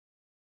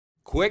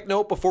Quick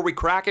note before we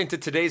crack into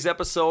today's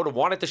episode, I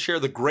wanted to share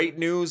the great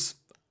news.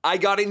 I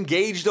got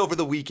engaged over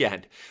the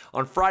weekend.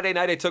 On Friday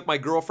night, I took my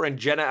girlfriend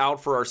Jenna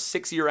out for our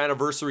 6-year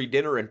anniversary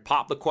dinner and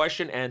popped the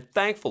question, and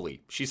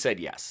thankfully, she said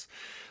yes.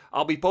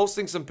 I'll be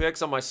posting some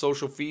pics on my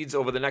social feeds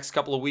over the next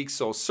couple of weeks,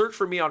 so search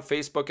for me on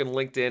Facebook and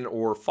LinkedIn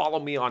or follow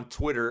me on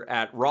Twitter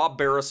at Rob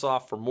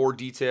Barasoff for more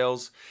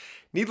details.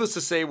 Needless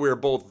to say, we're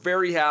both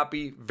very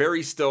happy,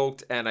 very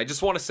stoked, and I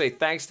just want to say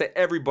thanks to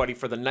everybody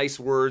for the nice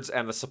words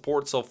and the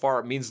support so far.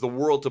 It means the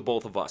world to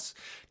both of us.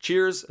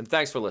 Cheers, and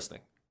thanks for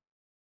listening.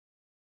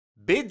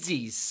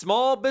 Bidsy's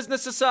Small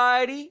Business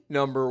Society,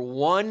 number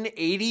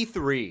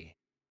 183.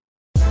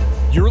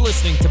 You're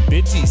listening to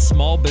Bidsy's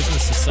Small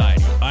Business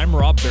Society. I'm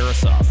Rob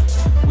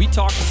Barasoff. We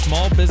talk to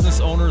small business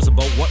owners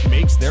about what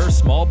makes their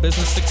small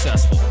business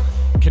successful.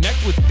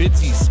 Connect with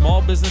Bidsy's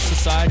Small Business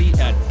Society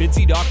at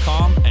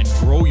bidsy.com and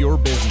grow your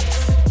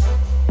business.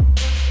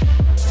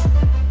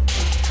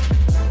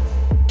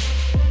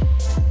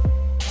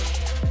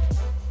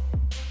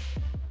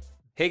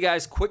 Hey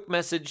guys, quick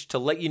message to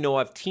let you know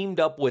I've teamed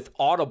up with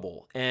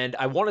Audible, and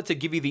I wanted to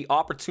give you the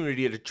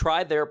opportunity to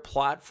try their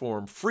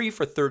platform free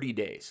for 30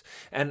 days.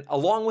 And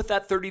along with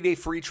that 30-day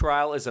free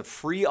trial is a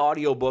free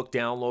audiobook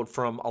download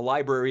from a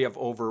library of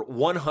over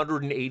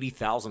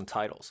 180,000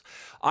 titles.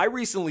 I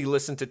recently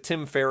listened to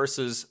Tim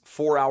Ferriss's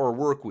 4-Hour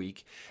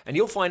Workweek, and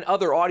you'll find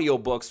other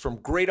audiobooks from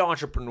great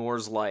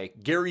entrepreneurs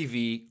like Gary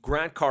Vee,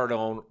 Grant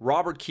Cardone,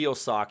 Robert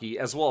Kiyosaki,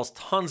 as well as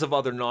tons of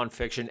other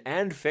nonfiction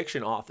and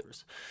fiction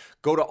authors.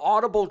 Go to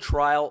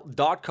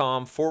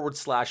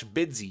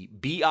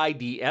audibletrial.com/Bidsy,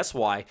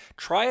 B-I-D-S-Y.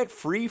 Try it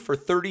free for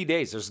 30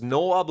 days. There's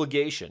no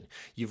obligation.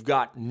 You've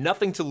got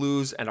nothing to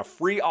lose and a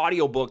free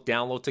audiobook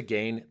download to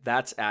gain.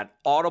 That's at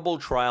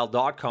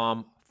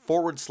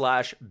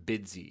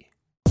audibletrial.com/Bidsy.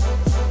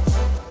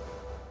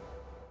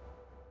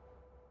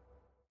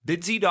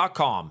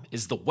 Bidsy.com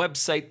is the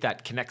website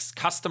that connects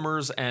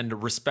customers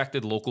and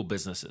respected local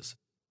businesses.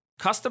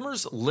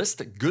 Customers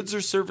list goods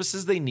or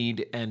services they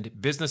need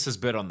and businesses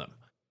bid on them.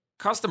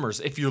 Customers,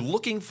 if you're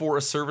looking for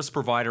a service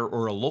provider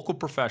or a local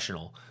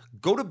professional,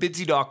 go to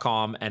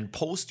bidsy.com and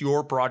post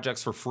your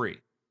projects for free.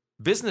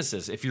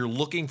 Businesses, if you're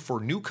looking for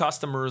new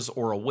customers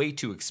or a way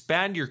to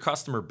expand your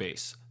customer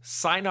base,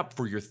 sign up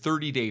for your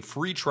 30-day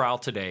free trial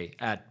today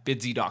at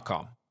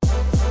bidsy.com.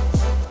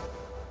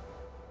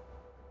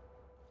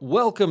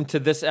 Welcome to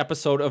this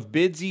episode of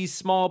Bidsy's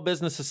Small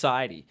Business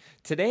Society.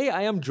 Today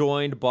I am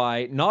joined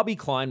by Nobby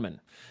Kleinman.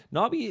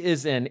 Nobby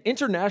is an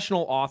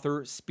international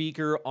author,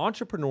 speaker,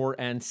 entrepreneur,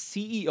 and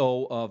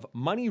CEO of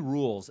Money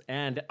Rules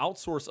and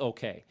Outsource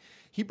OK.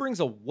 He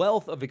brings a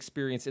wealth of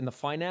experience in the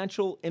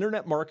financial,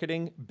 internet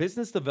marketing,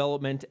 business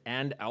development,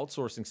 and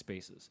outsourcing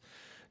spaces.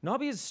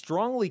 Nobby is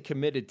strongly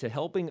committed to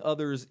helping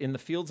others in the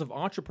fields of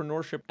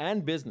entrepreneurship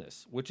and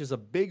business, which is a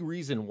big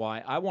reason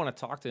why I want to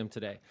talk to him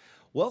today.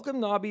 Welcome,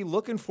 Nobby.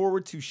 Looking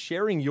forward to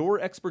sharing your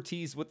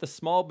expertise with the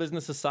Small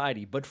Business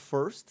Society. But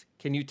first,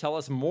 can you tell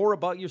us more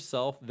about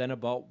yourself than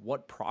about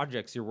what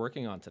projects you're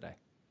working on today?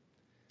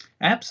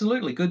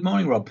 Absolutely. Good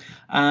morning, Rob.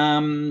 I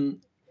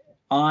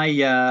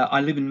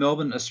live in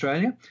Melbourne,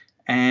 Australia,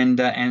 and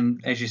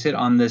as you said,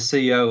 I'm the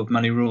CEO of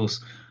Money Rules.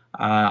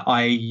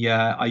 I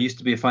used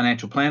to be a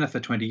financial planner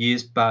for 20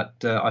 years, but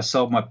I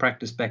sold my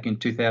practice back in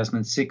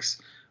 2006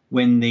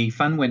 when the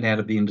fund went out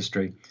of the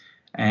industry.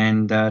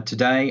 And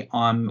today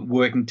I'm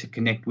working to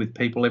connect with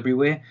people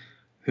everywhere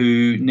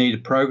who need a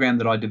program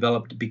that I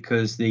developed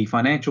because the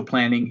financial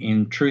planning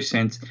in true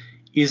sense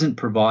isn't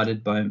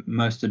provided by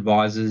most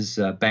advisors,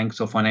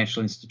 banks or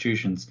financial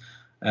institutions.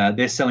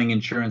 They're selling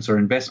insurance or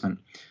investment.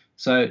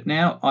 So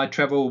now I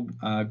travel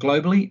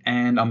globally,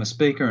 and I'm a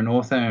speaker and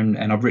author, and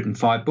I've written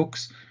 5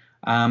 books.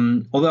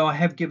 Although I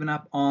have given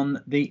up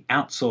on the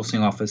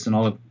outsourcing office, and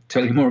I'll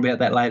tell you more about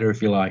that later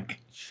if you like.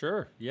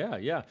 Sure.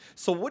 Yeah.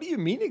 So what do you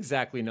mean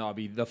exactly,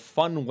 Nobby? The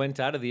fun went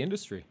out of the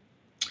industry?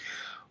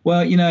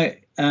 Well,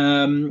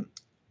 I'm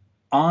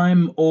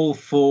all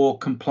for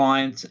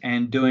compliance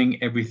and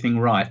doing everything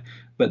right.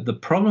 But the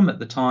problem at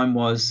the time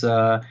was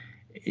the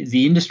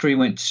industry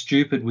went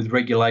stupid with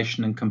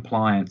regulation and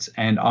compliance.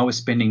 And I was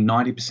spending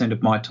 90%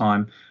 of my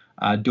time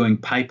doing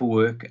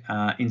paperwork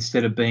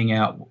instead of being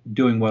out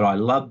doing what I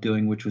loved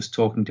doing, which was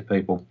talking to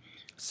people.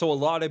 So a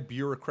lot of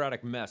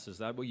bureaucratic mess. Is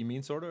that what you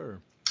mean, sort of?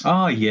 Or?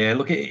 Oh, yeah.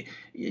 Look,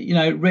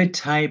 red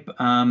tape,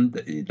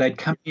 they'd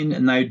come in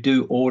and they'd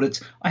do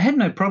audits. I had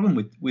no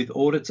problem with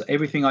audits.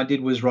 Everything I did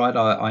was right.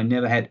 I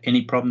never had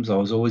any problems. I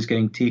was always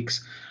getting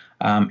ticks.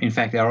 In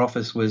fact, our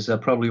office was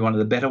probably one of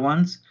the better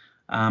ones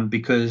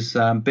because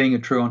being a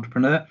true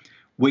entrepreneur,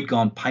 we'd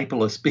gone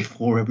paperless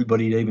before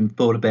everybody had even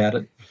thought about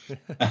it.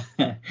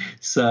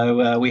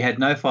 So we had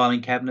no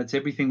filing cabinets.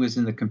 Everything was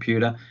in the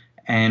computer.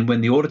 And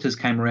when the auditors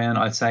came around,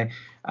 I'd say,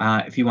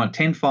 if you want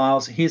 10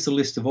 files, here's a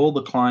list of all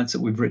the clients that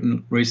we've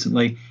written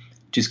recently.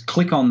 just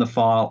click on the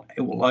file,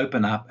 it will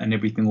open up and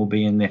everything will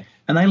be in there.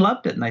 And they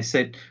loved it. And they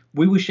said,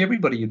 we wish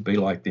everybody would be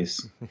like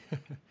this.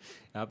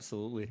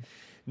 Absolutely.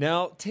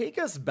 Now, take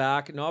us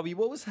back, Nobby.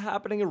 What was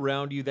happening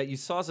around you that you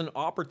saw as an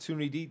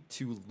opportunity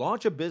to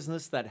launch a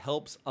business that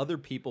helps other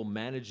people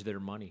manage their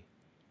money?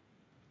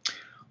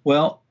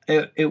 Well,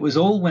 it was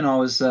all when I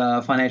was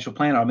a financial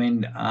planner. I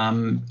mean,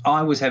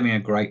 I was having a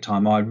great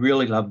time. I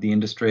really loved the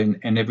industry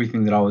and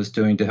everything that I was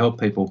doing to help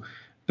people.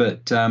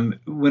 But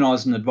when I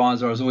was an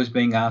advisor, I was always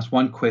being asked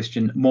one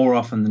question more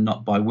often than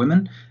not by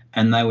women.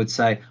 And they would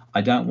say,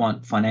 I don't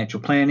want financial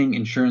planning,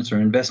 insurance, or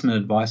investment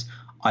advice.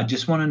 I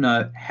just want to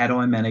know, how do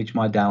I manage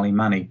my daily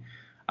money?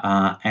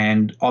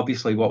 And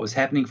obviously what was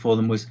happening for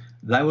them was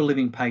they were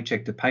living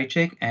paycheck to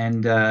paycheck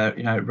and,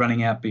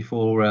 running out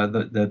before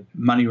the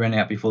money ran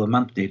out before the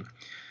month did.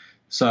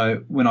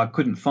 So when I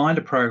couldn't find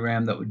a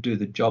program that would do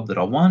the job that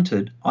I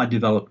wanted, I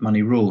developed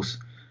Money Rules.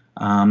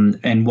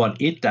 And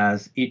what it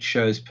does, it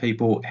shows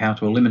people how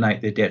to eliminate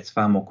their debts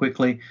far more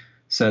quickly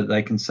so that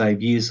they can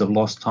save years of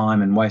lost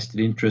time and wasted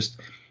interest,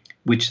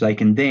 which they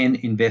can then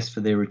invest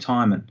for their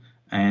retirement.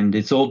 And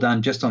it's all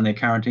done just on their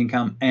current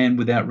income and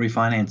without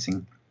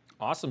refinancing.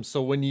 Awesome.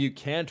 So when you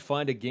can't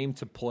find a game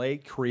to play,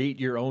 create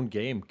your own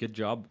game. Good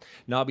job,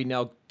 Nobby.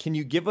 Now, can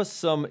you give us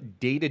some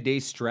day-to-day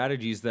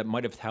strategies that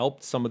might have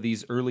helped some of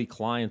these early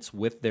clients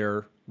with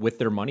their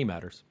money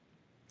matters?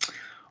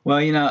 Well,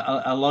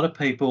 a lot of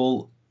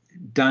people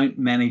don't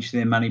manage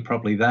their money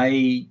properly.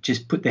 They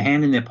just put their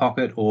hand in their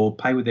pocket or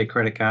pay with their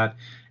credit card,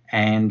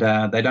 and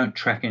they don't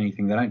track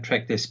anything. They don't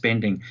track their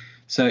spending.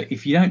 So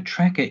if you don't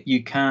track it,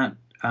 you can't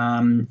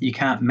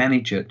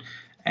manage it.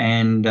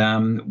 And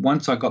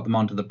once I got them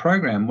onto the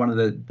program, one of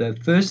the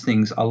first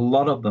things a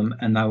lot of them,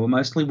 and they were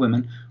mostly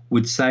women,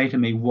 would say to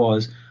me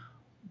was,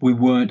 we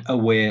weren't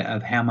aware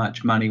of how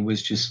much money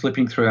was just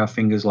slipping through our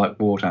fingers like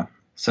water.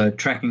 So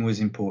tracking was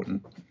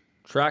important.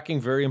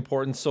 Tracking, very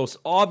important. So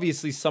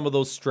obviously some of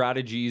those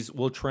strategies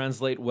will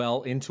translate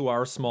well into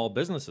our small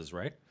businesses,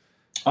 right?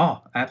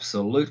 Oh,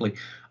 absolutely.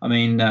 I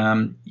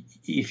mean,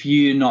 if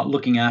you're not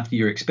looking after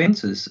your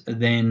expenses,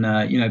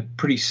 then,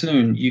 pretty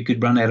soon you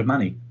could run out of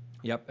money.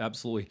 Yep,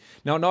 absolutely.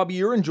 Now, Nobby,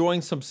 you're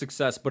enjoying some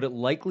success, but it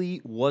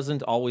likely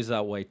wasn't always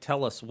that way.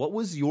 Tell us, what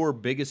was your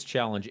biggest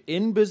challenge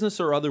in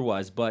business or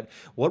otherwise, but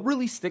what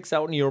really sticks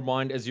out in your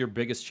mind as your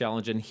biggest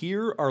challenge? And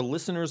here our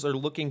listeners are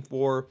looking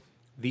for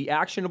the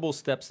actionable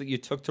steps that you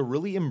took to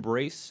really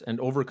embrace and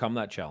overcome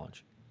that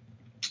challenge.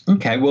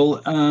 Okay,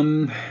 well,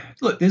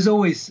 look, there's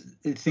always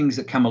things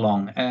that come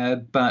along,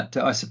 but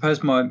I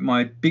suppose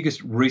my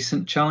biggest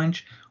recent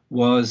challenge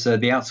was the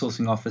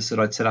outsourcing office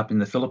that I'd set up in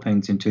the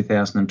Philippines in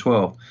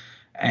 2012,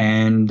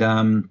 and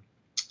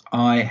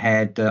I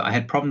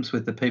had problems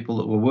with the people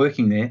that were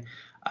working there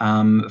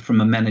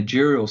from a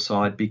managerial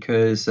side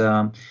because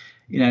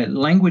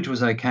language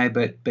was okay,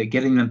 but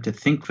getting them to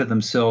think for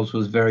themselves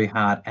was very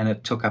hard, and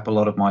it took up a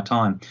lot of my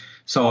time.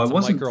 So I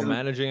wasn't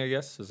micromanaging, I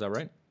guess. Is that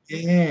right?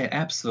 Yeah,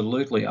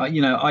 absolutely.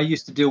 I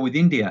used to deal with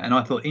India, and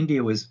I thought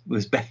India was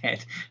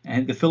bad,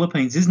 and the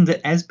Philippines isn't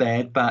as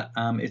bad, but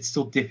it's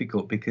still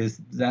difficult because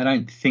they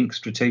don't think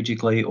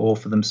strategically or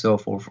for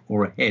themselves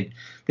or ahead.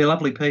 They're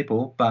lovely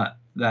people, but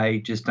they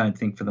just don't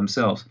think for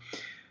themselves.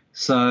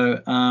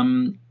 So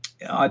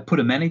I put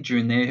a manager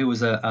in there who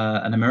was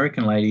an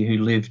American lady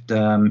who lived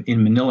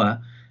in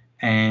Manila,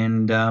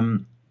 and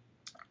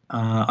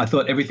I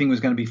thought everything was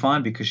going to be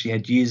fine because she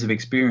had years of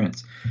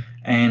experience.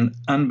 And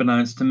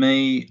unbeknownst to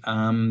me,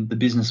 the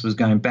business was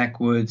going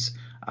backwards.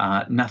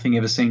 Nothing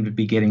ever seemed to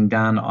be getting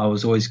done. I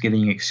was always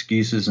getting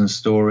excuses and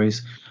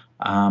stories.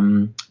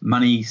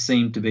 Money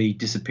seemed to be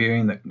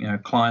disappearing.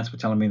 That clients were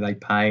telling me they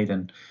paid,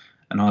 and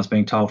I was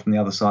being told from the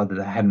other side that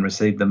they hadn't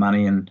received the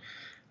money. And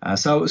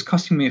so it was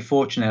costing me a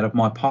fortune out of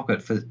my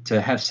pocket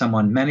to have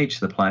someone manage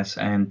the place,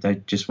 and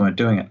they just weren't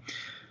doing it.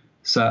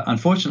 So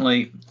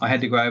unfortunately, I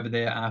had to go over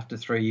there after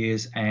 3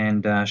 years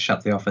and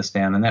shut the office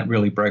down, and that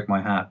really broke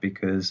my heart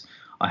because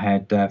I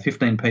had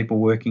 15 people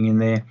working in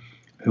there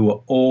who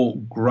were all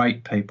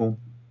great people,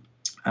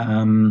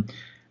 so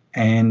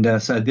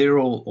they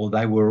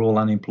were all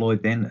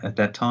unemployed then at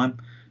that time,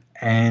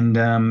 and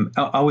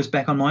I was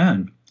back on my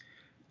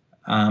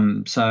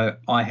own. So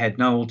I had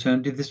no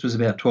alternative. This was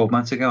about 12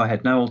 months ago. I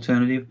had no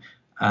alternative,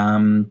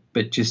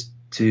 but just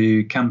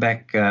to come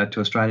back to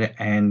Australia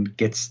and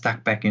get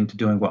stuck back into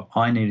doing what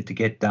I needed to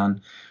get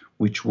done,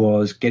 which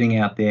was getting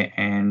out there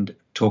and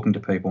talking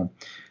to people.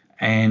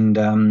 And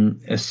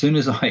as soon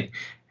as I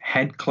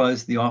had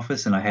closed the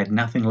office and I had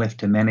nothing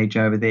left to manage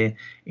over there,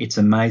 it's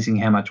amazing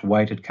how much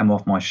weight had come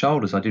off my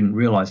shoulders. I didn't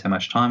realize how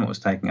much time it was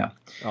taking up.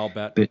 I'll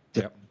bet. But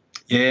yep.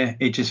 Yeah,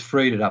 it just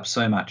freed it up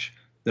so much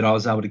that I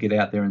was able to get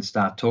out there and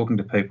start talking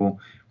to people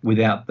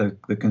without the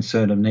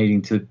concern of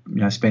needing to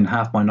spend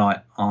half my night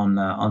on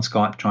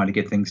Skype trying to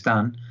get things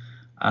done,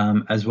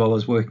 as well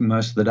as working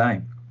most of the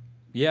day.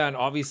 Yeah, and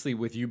obviously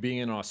with you being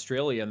in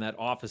Australia and that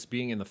office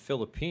being in the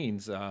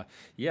Philippines,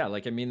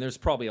 there's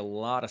probably a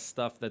lot of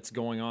stuff that's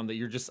going on that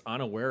you're just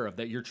unaware of,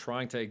 that you're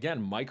trying to,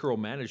 again,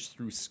 micromanage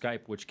through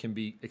Skype, which can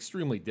be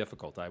extremely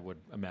difficult, I would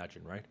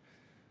imagine, right?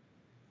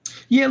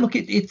 Yeah, look,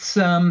 it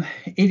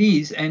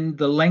is, and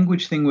the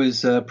language thing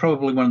was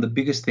probably one of the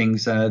biggest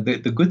things.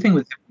 The good thing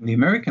with the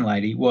American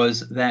lady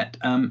was that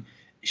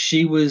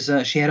she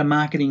had a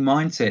marketing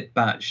mindset,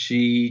 but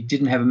she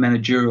didn't have a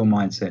managerial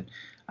mindset.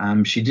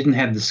 She didn't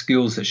have the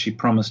skills that she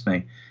promised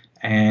me,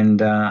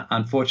 and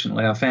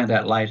unfortunately, I found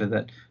out later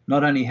that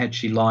not only had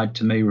she lied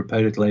to me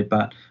repeatedly,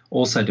 but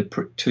also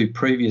to two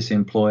previous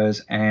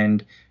employers,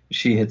 and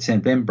she had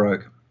sent them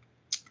broke.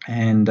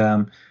 And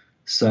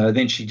so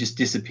then she just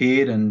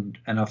disappeared, and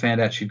I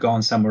found out she'd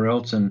gone somewhere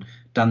else and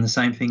done the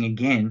same thing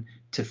again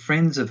to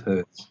friends of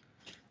hers.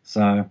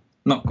 So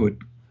not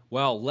good.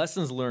 Well,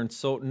 lessons learned.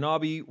 So,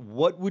 Nobby,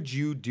 what would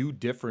you do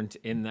different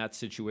in that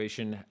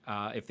situation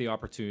if the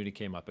opportunity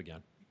came up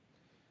again?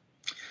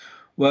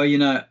 Well,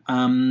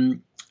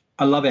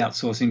 I love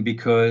outsourcing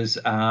because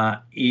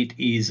it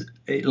is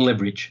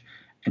leverage,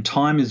 and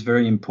time is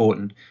very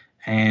important.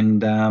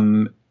 And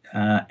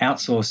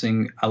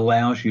outsourcing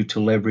allows you to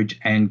leverage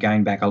and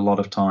gain back a lot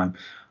of time.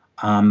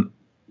 Um,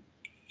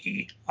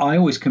 I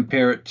always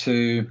compare it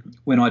to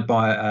when I'd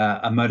buy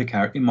a motor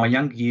car. In my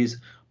younger years,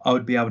 I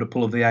would be able to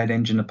pull a V8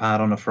 engine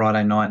apart on a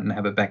Friday night and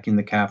have it back in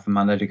the car for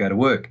Monday to go to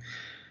work.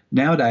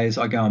 Nowadays,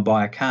 I go and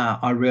buy a car.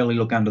 I rarely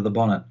look under the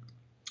bonnet,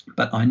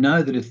 but I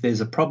know that if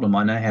there's a problem,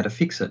 I know how to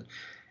fix it.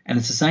 And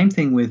it's the same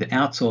thing with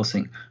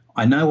outsourcing.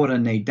 I know what I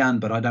need done,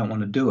 but I don't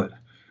want to do it.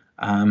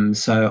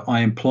 So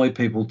I employ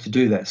people to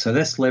do that. So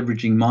that's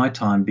leveraging my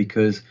time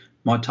because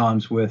my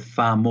time's worth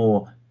far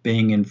more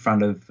being in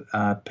front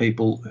of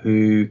people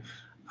who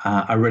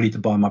are ready to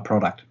buy my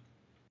product.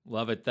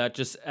 Love it. That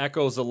just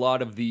echoes a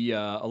lot of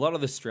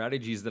the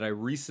strategies that I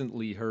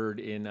recently heard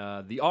in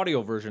the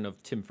audio version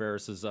of Tim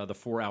Ferriss's The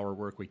 4 Hour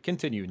Work Week.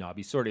 Continue,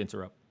 Nobby. Sorry to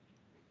interrupt.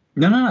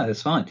 No,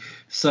 that's fine.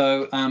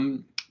 So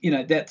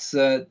that's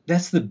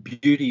the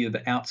beauty of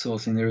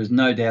outsourcing. There is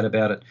no doubt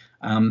about it.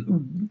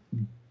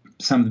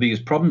 Some of the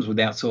biggest problems with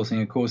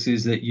outsourcing, of course,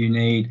 is that you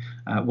need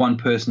one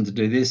person to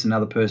do this,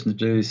 another person to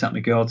do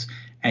something else,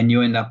 and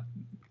you end up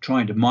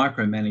trying to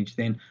micromanage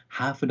then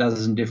half a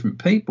dozen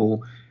different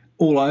people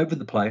all over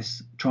the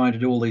place, trying to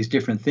do all these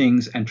different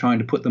things and trying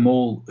to put them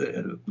all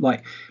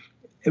like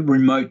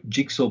remote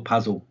jigsaw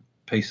puzzle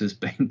pieces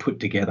being put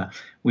together,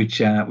 which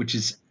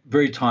is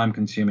very time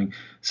consuming.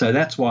 So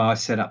that's why I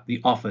set up the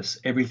office.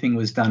 Everything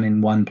was done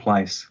in one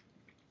place.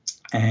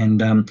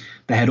 And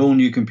they had all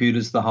new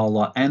computers, the whole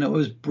lot. And it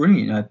was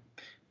brilliant.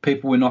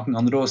 People were knocking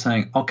on the door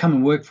saying, I'll come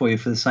and work for you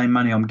for the same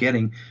money I'm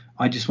getting.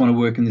 I just want to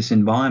work in this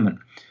environment.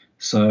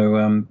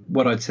 So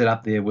what I'd set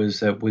up there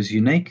was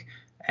unique,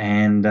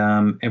 and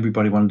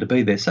everybody wanted to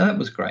be there. So that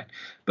was great.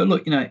 But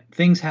look,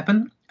 things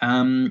happen.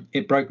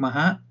 It broke my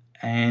heart,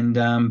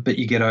 but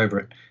you get over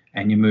it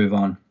and you move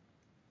on.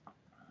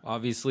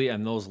 Obviously,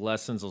 and those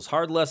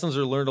hard lessons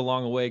are learned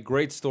along the way.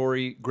 Great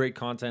story, great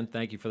content.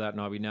 Thank you for that,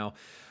 Nobby. Now,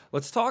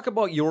 let's talk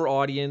about your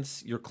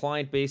audience, your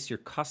client base, your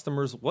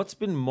customers. What's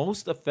been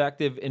most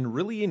effective in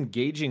really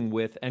engaging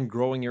with and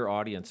growing your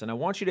audience? And I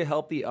want you to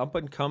help the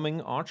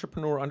up-and-coming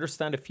entrepreneur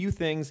understand a few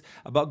things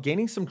about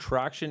gaining some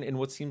traction in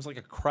what seems like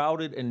a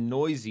crowded and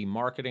noisy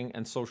marketing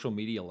and social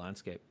media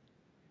landscape.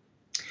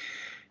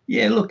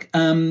 Yeah, look,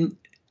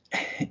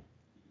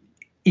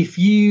 if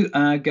you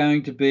are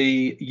going to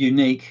be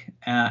unique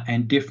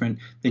and different,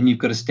 then you've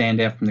got to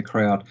stand out from the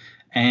crowd.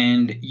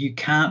 And you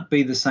can't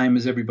be the same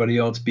as everybody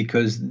else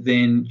because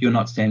then you're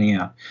not standing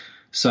out.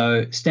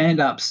 So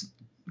stand-ups,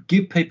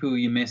 give people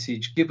your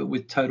message, give it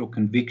with total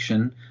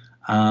conviction,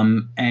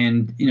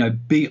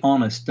 and be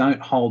honest.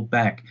 Don't hold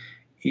back.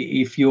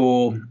 If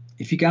you're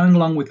going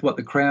along with what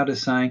the crowd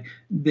is saying,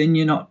 then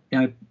you're not.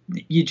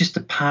 You're just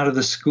a part of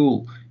the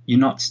school. You're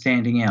not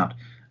standing out.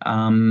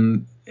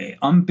 I'm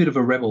a bit of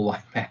a rebel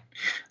like that.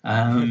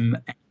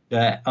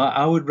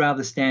 I would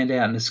rather stand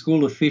out. In a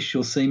school of fish,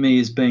 you'll see me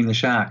as being the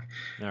shark,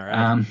 All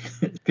right.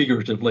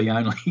 figuratively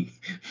only.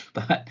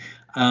 But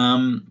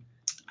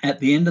at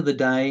the end of the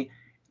day,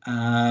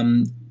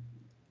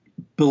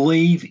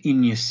 believe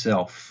in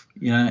yourself.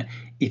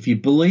 If you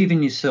believe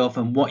in yourself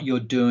and what you're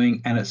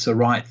doing and it's the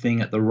right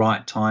thing at the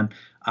right time,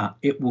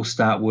 it will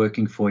start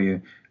working for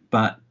you.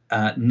 But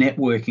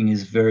networking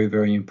is very,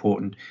 very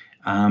important.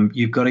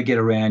 You've got to get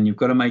around. You've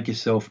got to make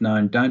yourself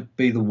known. Don't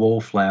be the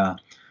wallflower.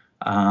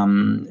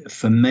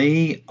 For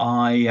me,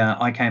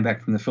 I came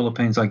back from the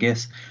Philippines, I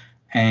guess,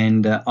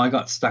 and I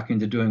got stuck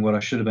into doing what I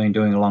should have been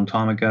doing a long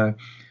time ago,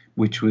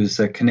 which was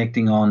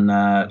connecting on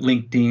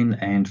LinkedIn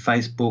and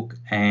Facebook.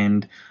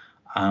 And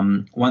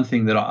one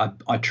thing that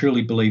I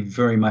truly believe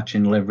very much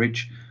in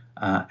leverage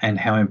and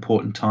how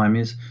important time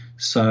is.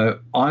 So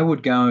I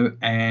would go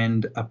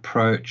and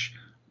approach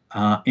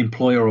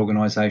employer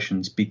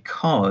organizations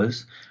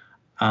because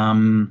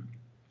and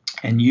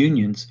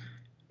unions.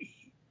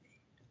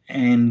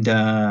 And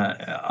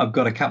I've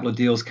got a couple of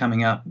deals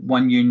coming up.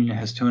 One union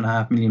has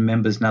 2.5 million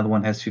members. Another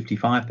one has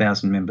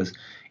 55,000 members.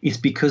 It's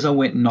because I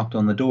went and knocked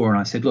on the door and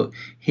I said, look,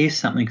 here's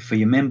something for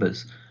your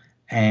members.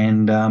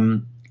 And I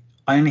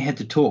only had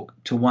to talk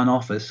to one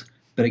office,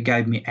 but it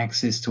gave me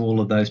access to all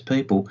of those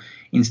people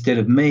instead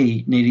of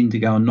me needing to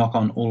go and knock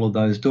on all of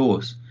those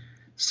doors.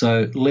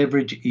 So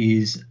leverage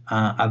is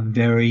a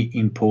very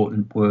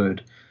important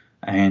word,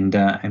 and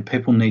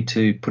people need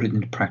to put it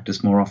into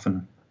practice more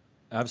often.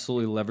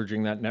 Absolutely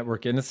leveraging that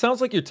network. And it sounds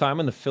like your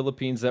time in the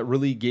Philippines that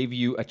really gave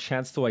you a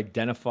chance to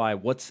identify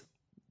what's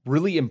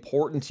really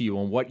important to you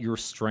and what your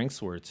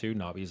strengths were too,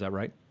 Nobby. Is that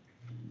right?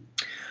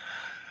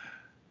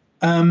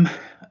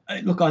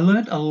 Look, I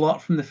learned a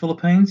lot from the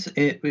Philippines.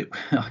 I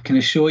can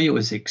assure you it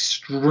was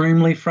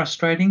extremely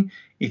frustrating.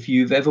 If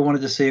you've ever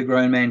wanted to see a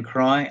grown man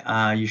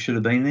cry, you should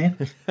have been there.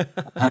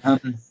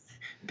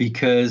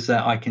 Because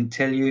I can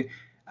tell you,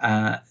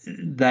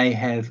 they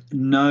have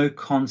no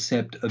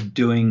concept of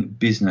doing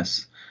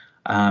business.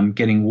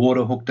 Getting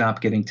water hooked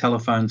up, getting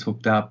telephones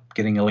hooked up,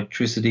 getting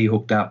electricity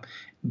hooked up,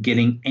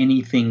 getting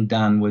anything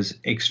done was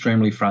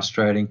extremely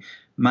frustrating.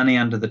 Money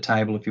under the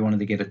table if you wanted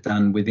to get it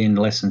done within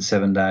less than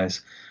 7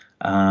 days.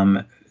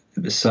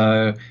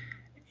 So,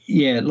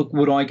 yeah, look,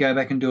 would I go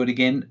back and do it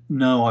again?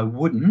 No, I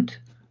wouldn't.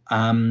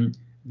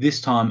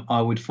 This time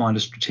I would find a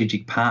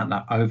strategic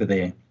partner over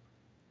there.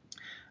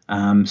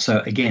 So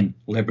again,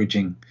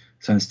 leveraging.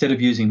 So instead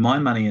of using my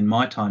money and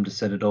my time to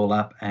set it all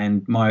up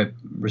and my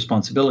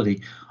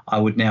responsibility, I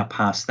would now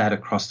pass that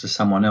across to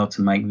someone else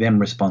and make them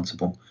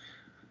responsible.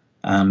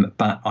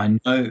 But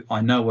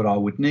I know what I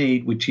would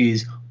need, which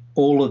is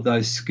all of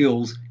those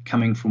skills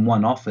coming from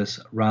one office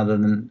rather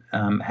than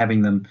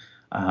having them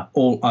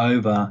all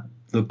over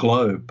the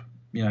globe.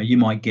 You know, you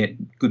might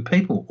get good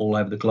people all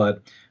over the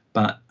globe,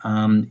 but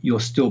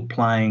you're still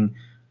playing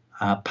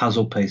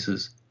puzzle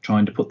pieces,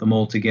 trying to put them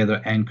all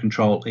together and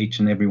control each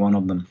and every one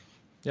of them.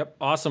 Yep.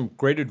 Awesome.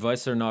 Great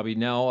advice there, Nobby.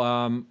 Now,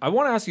 I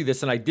want to ask you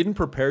this, and I didn't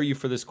prepare you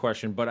for this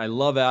question, but I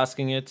love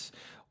asking it.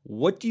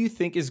 What do you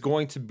think is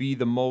going to be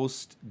the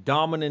most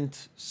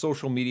dominant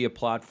social media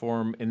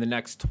platform in the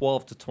next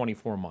 12 to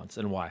 24 months,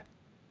 and why?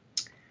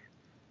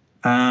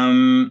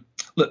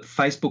 Look,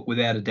 Facebook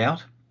without a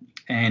doubt.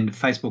 And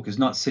Facebook is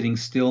not sitting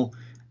still,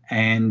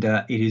 and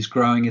it is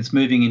growing. It's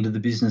moving into the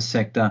business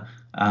sector,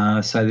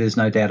 so there's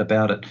no doubt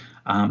about it.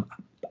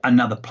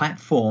 Another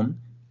platform,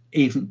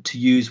 even to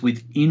use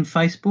within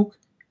Facebook,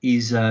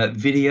 is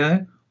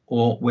video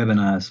or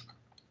webinars.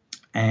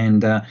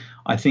 And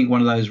I think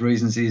one of those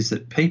reasons is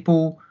that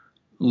people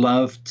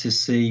love to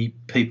see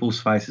people's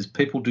faces.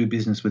 People do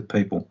business with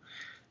people.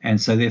 And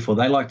so therefore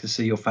they like to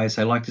see your face.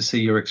 They like to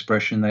see your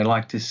expression. They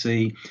like to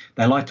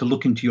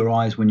look into your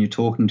eyes when you're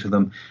talking to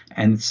them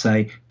and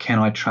say, can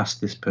I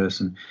trust this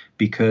person?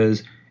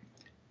 Because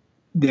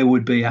there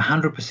would be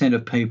 100%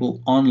 of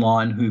people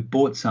online who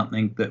bought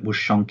something that was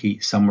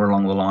shonky somewhere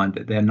along the line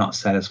that they're not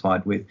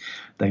satisfied with.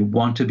 They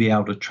want to be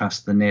able to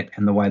trust the net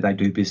and the way they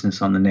do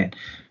business on the net.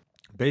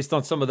 Based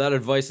on some of that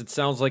advice, it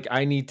sounds like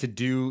I need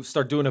to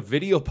start doing a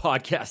video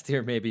podcast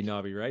here, maybe,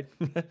 Nobby, right?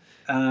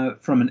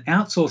 From an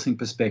outsourcing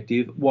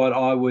perspective, what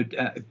I would,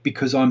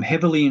 because I'm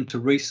heavily into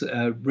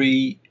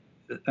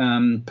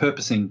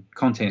repurposing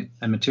content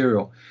and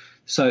material.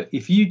 So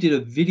if you did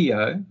a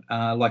video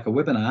like a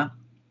webinar,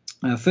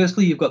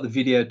 firstly, you've got the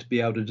video to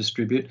be able to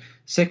distribute.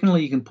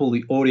 Secondly, you can pull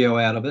the audio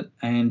out of it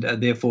and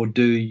therefore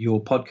do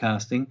your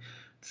podcasting.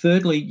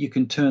 Thirdly, you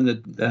can turn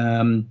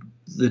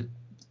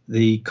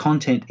the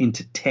content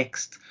into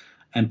text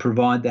and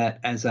provide that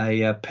as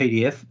a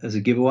PDF, as a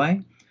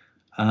giveaway,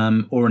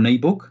 or an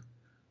ebook.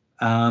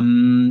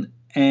 And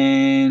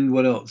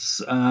what else?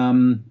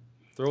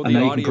 Throw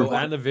the audio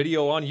and the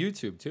video on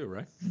YouTube too,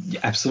 right?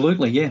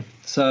 Absolutely, yeah.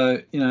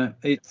 So, you know,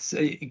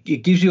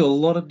 it gives you a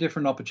lot of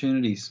different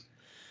opportunities.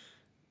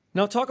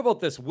 Now, talk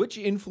about this. Which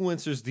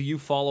influencers do you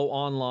follow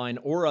online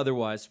or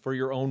otherwise for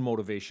your own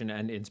motivation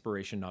and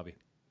inspiration, Nobby?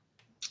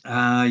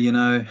 You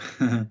know,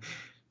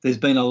 there's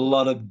been a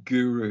lot of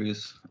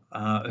gurus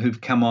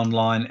who've come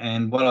online,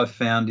 and what I've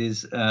found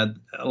is a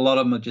lot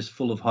of them are just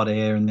full of hot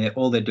air, and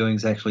all they're doing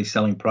is actually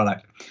selling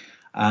product.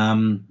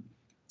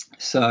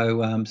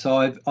 So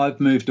I've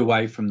moved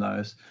away from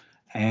those,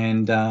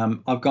 and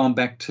I've gone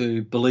back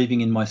to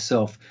believing in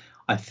myself.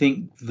 I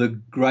think the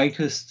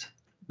greatest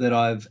that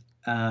I've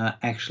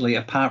actually,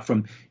 apart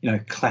from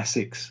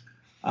classics,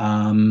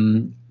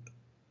 the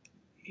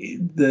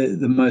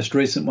most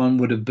recent one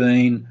would have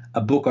been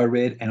a book I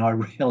read, and I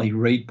rarely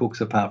read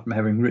books apart from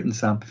having written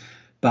some,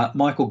 but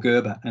Michael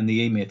Gerber and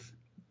the E-Myth.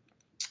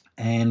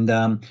 And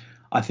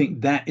I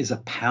think that is a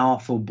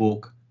powerful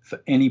book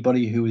for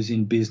anybody who is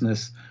in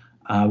business,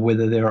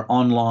 whether they're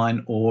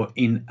online or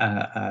in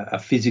a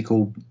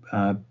physical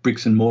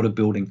bricks and mortar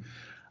building.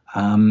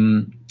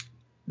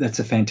 That's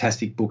a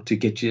fantastic book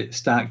to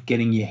start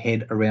getting your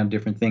head around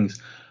different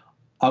things.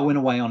 I went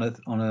away on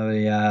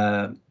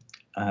a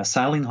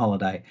sailing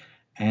holiday,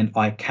 and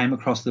I came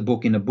across the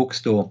book in a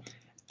bookstore,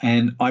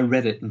 and I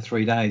read it in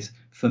 3 days.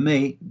 For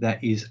me,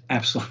 that is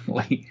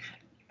absolutely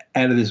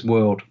out of this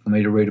world for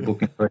me to read a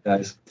book in 3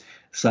 days.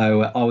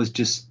 So I was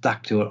just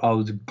stuck to it. I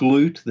was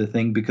glued to the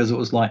thing because it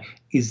was like,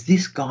 is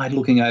this guy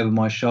looking over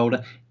my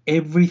shoulder?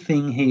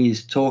 Everything he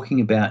is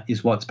talking about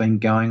is what's been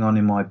going on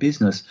in my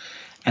business.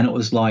 And it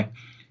was like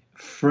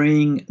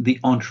freeing the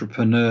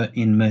entrepreneur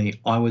in me.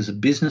 I was a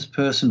business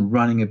person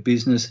running a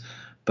business,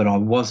 but I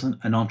wasn't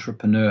an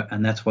entrepreneur,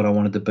 and that's what I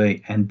wanted to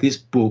be. And this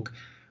book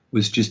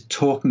was just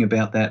talking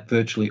about that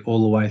virtually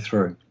all the way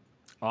through.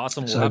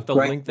 Awesome. We'll have to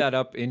link that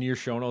up in your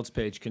show notes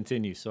page.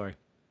 Continue. Sorry.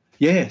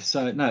 Yeah,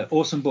 so no,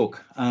 awesome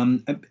book.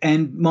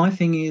 And my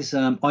thing is,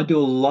 I do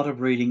a lot of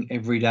reading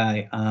every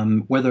day,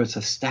 whether it's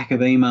a stack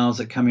of emails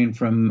that come in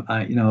from,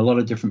 a lot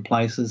of different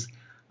places,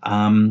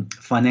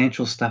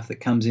 financial stuff that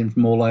comes in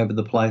from all over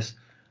the place.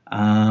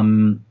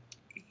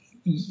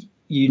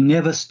 You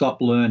never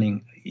stop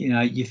learning.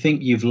 You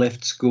think you've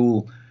left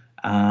school,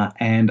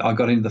 and I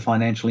got into the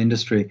financial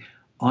industry.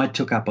 I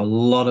took up a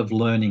lot of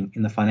learning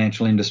in the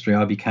financial industry.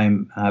 I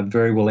became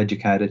very well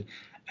educated,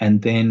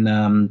 and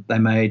then they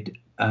made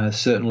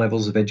certain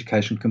levels of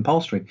education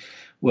compulsory.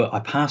 Well, I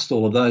passed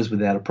all of those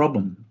without a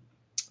problem,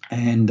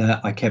 and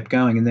I kept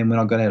going. And then when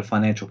I got out of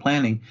financial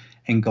planning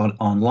and got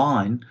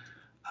online,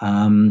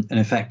 and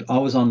in fact, I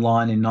was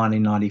online in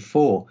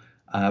 1994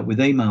 with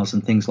emails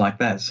and things like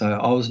that. So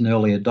I was an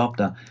early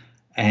adopter.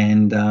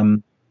 And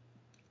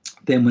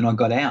then when I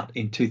got out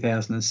in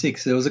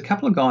 2006, there was a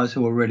couple of guys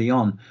who were already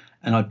on,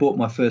 and I bought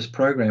my first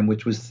program,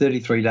 which was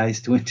 33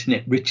 Days to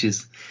Internet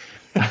Riches.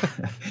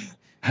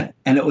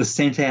 And it was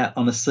sent out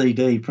on a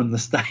CD from the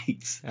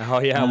States. Oh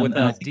yeah, with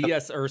a not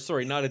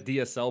a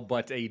DSL,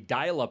 but a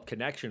dial-up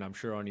connection, I'm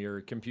sure, on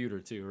your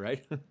computer too,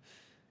 right?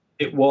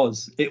 It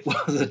was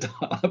a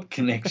dial-up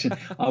connection.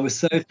 I was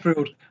so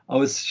thrilled. I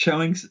was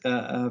showing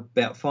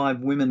about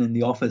 5 women in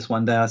the office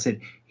one day. I said,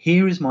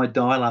 "Here is my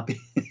dial-up."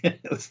 It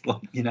was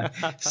like,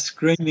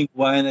 screaming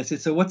away. And they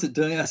said, "So what's it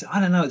doing?" I said,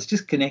 "I don't know. It's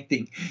just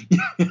connecting."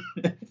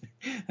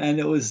 And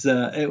it was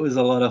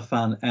a lot of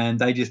fun, and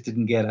they just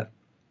didn't get it.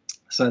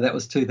 So that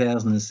was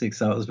 2006.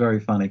 So it was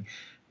very funny.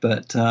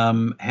 But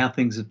how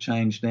things have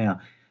changed now.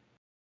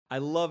 I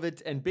love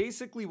it. And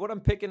basically what I'm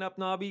picking up,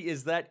 Nobby,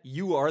 is that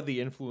you are the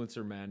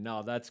influencer, man.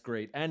 No, that's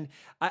great. And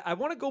I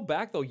want to go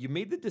back, though. You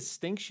made the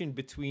distinction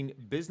between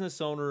business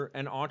owner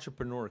and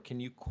entrepreneur. Can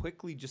you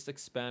quickly just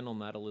expand on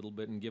that a little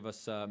bit and give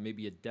us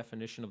maybe a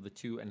definition of the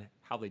two and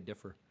how they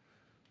differ?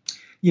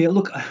 Yeah,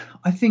 look,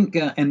 I think,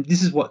 and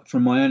this is what,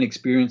 from my own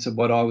experience of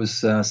what I was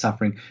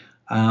suffering,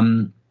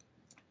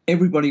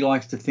 everybody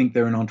likes to think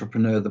they're an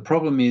entrepreneur. The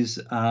problem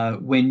is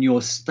when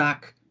you're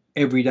stuck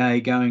every day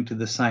going to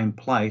the same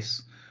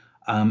place,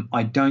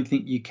 I don't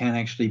think you can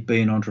actually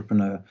be an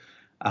entrepreneur.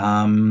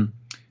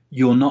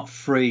 You're not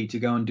free to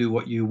go and do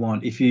what you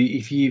want. If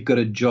you've got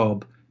a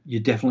job,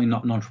 you're definitely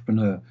not an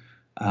entrepreneur.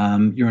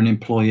 You're an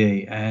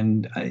employee,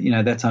 and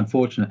that's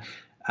unfortunate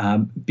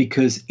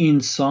because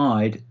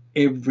inside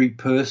every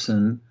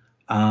person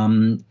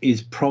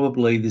is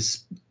probably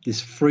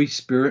this free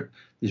spirit,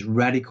 this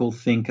radical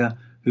thinker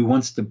who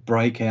wants to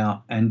break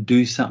out and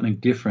do something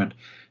different.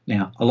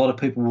 Now, a lot of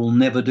people will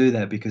never do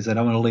that because they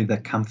don't want to leave their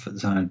comfort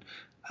zone.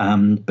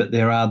 But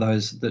there are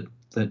those that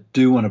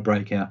do want to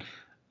break out.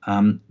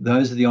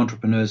 Those are the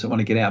entrepreneurs that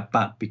want to get out.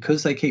 But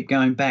because they keep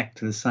going back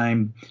to the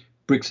same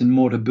bricks and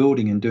mortar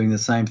building and doing the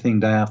same thing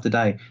day after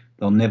day,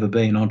 they'll never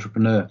be an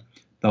entrepreneur.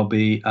 They'll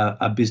be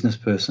a business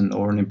person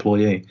or an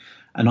employee.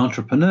 An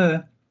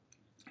entrepreneur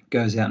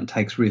goes out and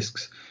takes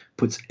risks,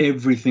 puts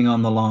everything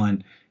on the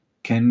line,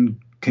 can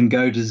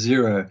go to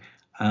zero.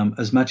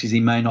 As much as he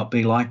may not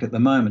be liked at the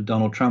moment.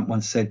 Donald Trump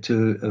once said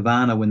to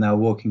Ivana when they were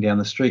walking down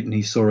the street and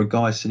he saw a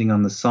guy sitting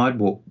on the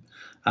sidewalk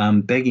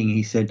begging,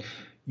 he said,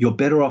 "You're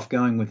better off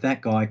going with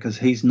that guy because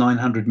he's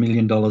 $900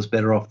 million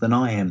better off than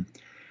I am."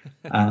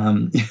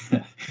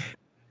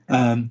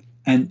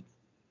 And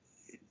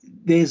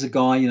there's a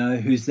guy,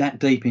 who's that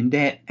deep in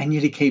debt, and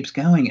yet he keeps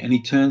going and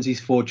he turns his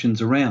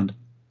fortunes around.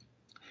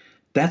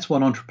 That's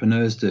what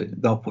entrepreneurs do.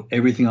 They'll put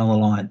everything on the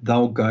line.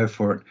 They'll go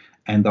for it,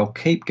 and they'll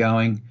keep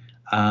going.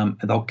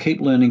 They'll keep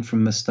learning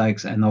from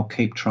mistakes, and they'll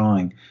keep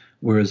trying.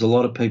 Whereas a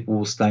lot of people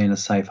will stay in a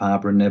safe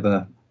harbor and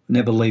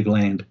never leave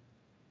land.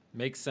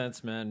 Makes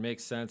sense, man.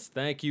 Makes sense.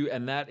 Thank you.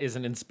 And that is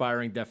an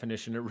inspiring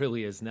definition. It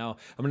really is. Now,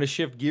 I'm going to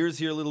shift gears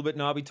here a little bit,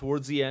 Nobby,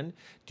 towards the end.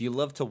 Do you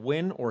love to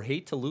win or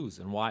hate to lose,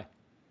 and why?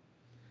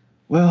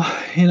 Well,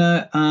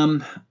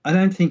 I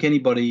don't think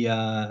anybody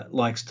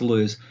likes to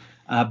lose.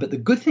 But the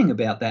good thing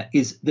about that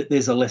is that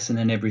there's a lesson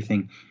in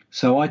everything.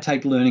 So I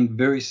take learning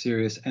very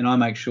serious, and I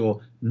make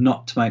sure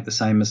not to make the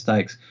same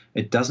mistakes.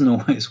 It doesn't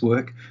always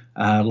work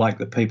like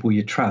the people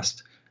you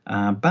trust,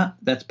 but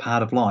that's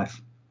part of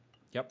life.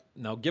 Yep.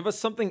 Now give us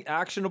something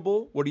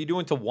actionable. What are you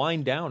doing to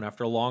wind down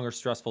after a long or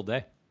stressful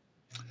day?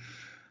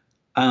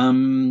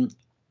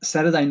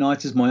 Saturday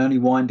nights is my only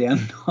wind down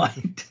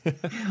night.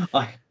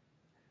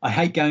 I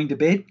hate going to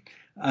bed,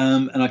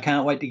 and I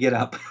can't wait to get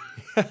up.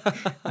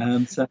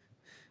 So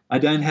I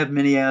don't have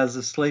many hours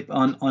of sleep.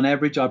 On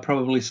average, I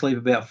probably sleep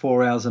about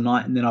 4 hours a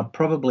night, and then I'll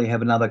probably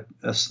have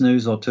a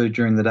snooze or two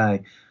during the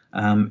day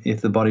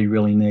if the body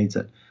really needs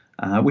it,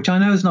 which I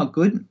know is not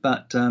good.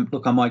 But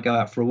look, I might go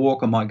out for a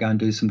walk. I might go and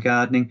do some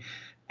gardening.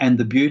 And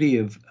the beauty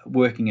of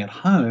working at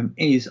home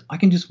is I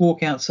can just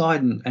walk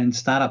outside and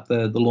start up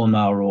the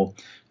lawnmower or,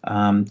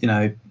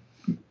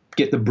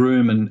 get the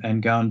broom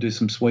and go and do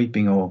some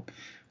sweeping or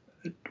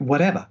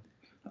whatever.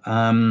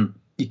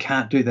 you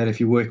can't do that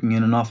if you're working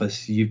in an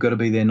office. You've got to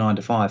be there 9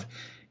 to 5.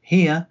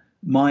 Here,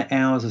 my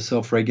hours are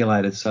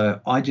self-regulated, so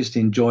I just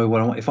enjoy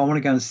what I want. If I want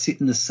to go and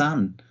sit in the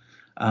sun,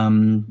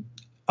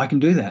 I can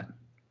do that.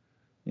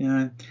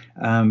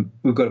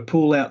 We've got a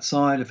pool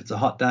outside. If it's a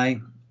hot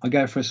day, I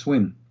go for a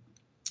swim.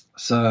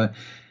 So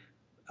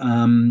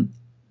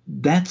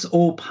that's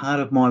all part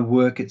of my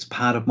work. It's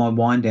part of my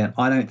wind down.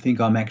 I don't think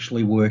I'm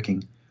actually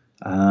working.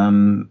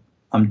 I'm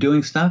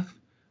doing stuff,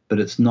 but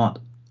it's not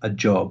a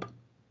job.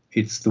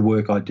 It's the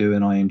work I do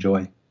and I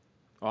enjoy.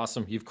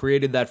 Awesome. You've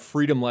created that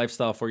freedom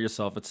lifestyle for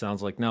yourself, it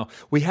sounds like. Now,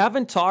 we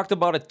haven't talked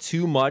about it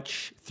too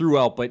much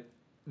throughout, but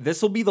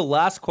this will be the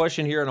last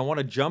question here, and I want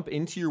to jump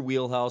into your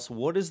wheelhouse.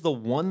 What is the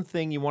one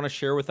thing you want to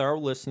share with our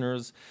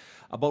listeners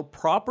about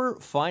proper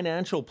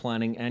financial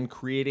planning and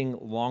creating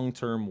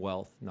long-term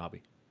wealth,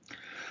 Nobby?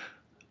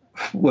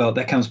 Well,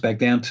 that comes back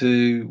down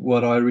to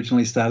what I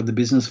originally started the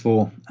business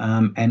for,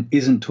 and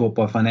isn't taught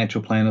by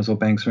financial planners or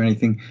banks or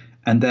anything,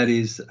 and that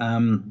is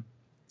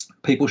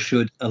people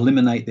should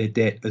eliminate their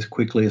debt as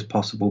quickly as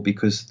possible,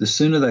 because the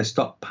sooner they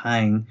stop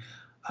paying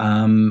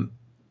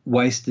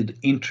wasted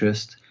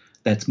interest,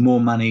 that's more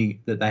money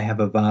that they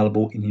have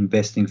available in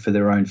investing for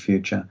their own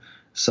future.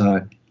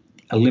 So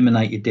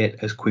eliminate your debt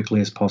as quickly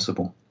as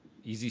possible.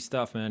 Easy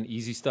stuff, man.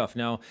 Easy stuff.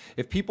 Now,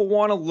 if people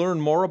want to learn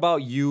more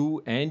about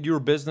you and your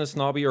business,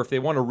 Nobby, or if they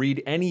want to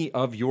read any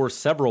of your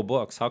several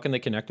books, how can they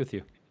connect with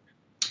you?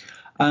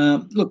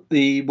 Look,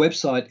 the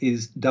website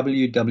is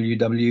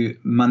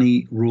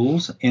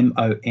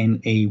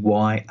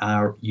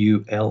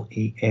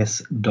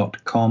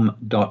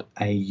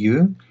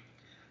www.moneyrules.com.au,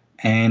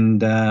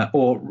 and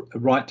or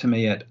write to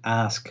me at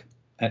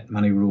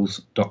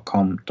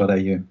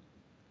ask@moneyrules.com.au.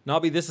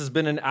 Nobby, this has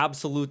been an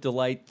absolute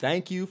delight.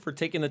 Thank you for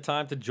taking the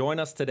time to join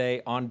us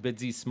today on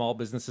Bidsy's Small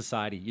Business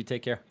Society. You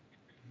take care.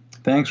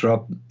 Thanks,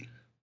 Rob.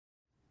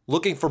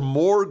 Looking for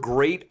more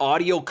great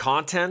audio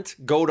content?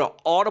 Go to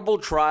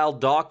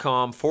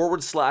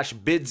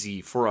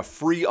audibletrial.com/Bidsy for a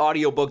free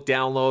audiobook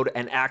download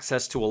and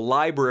access to a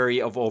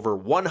library of over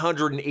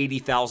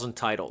 180,000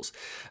 titles.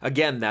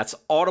 Again, that's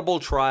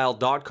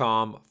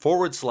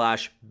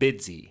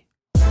audibletrial.com/Bidsy.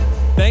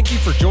 Thank you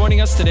for joining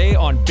us today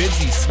on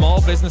Bidsy's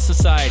Small Business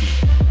Society.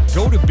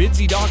 Go to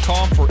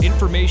bidsy.com for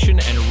information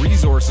and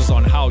resources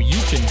on how you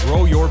can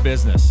grow your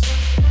business.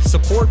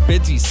 Support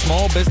Bidsy's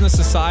Small Business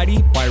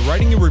Society by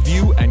writing a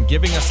review and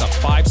giving us a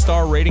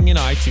 5-star rating in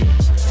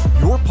iTunes.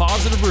 Your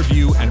positive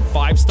review and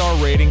 5-star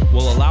rating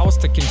will allow us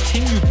to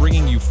continue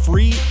bringing you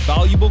free,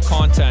 valuable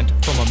content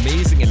from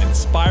amazing and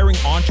inspiring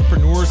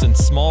entrepreneurs and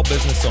small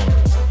business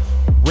owners.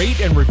 Rate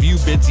and review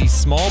Bidsy's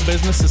Small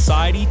Business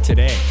Society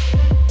today.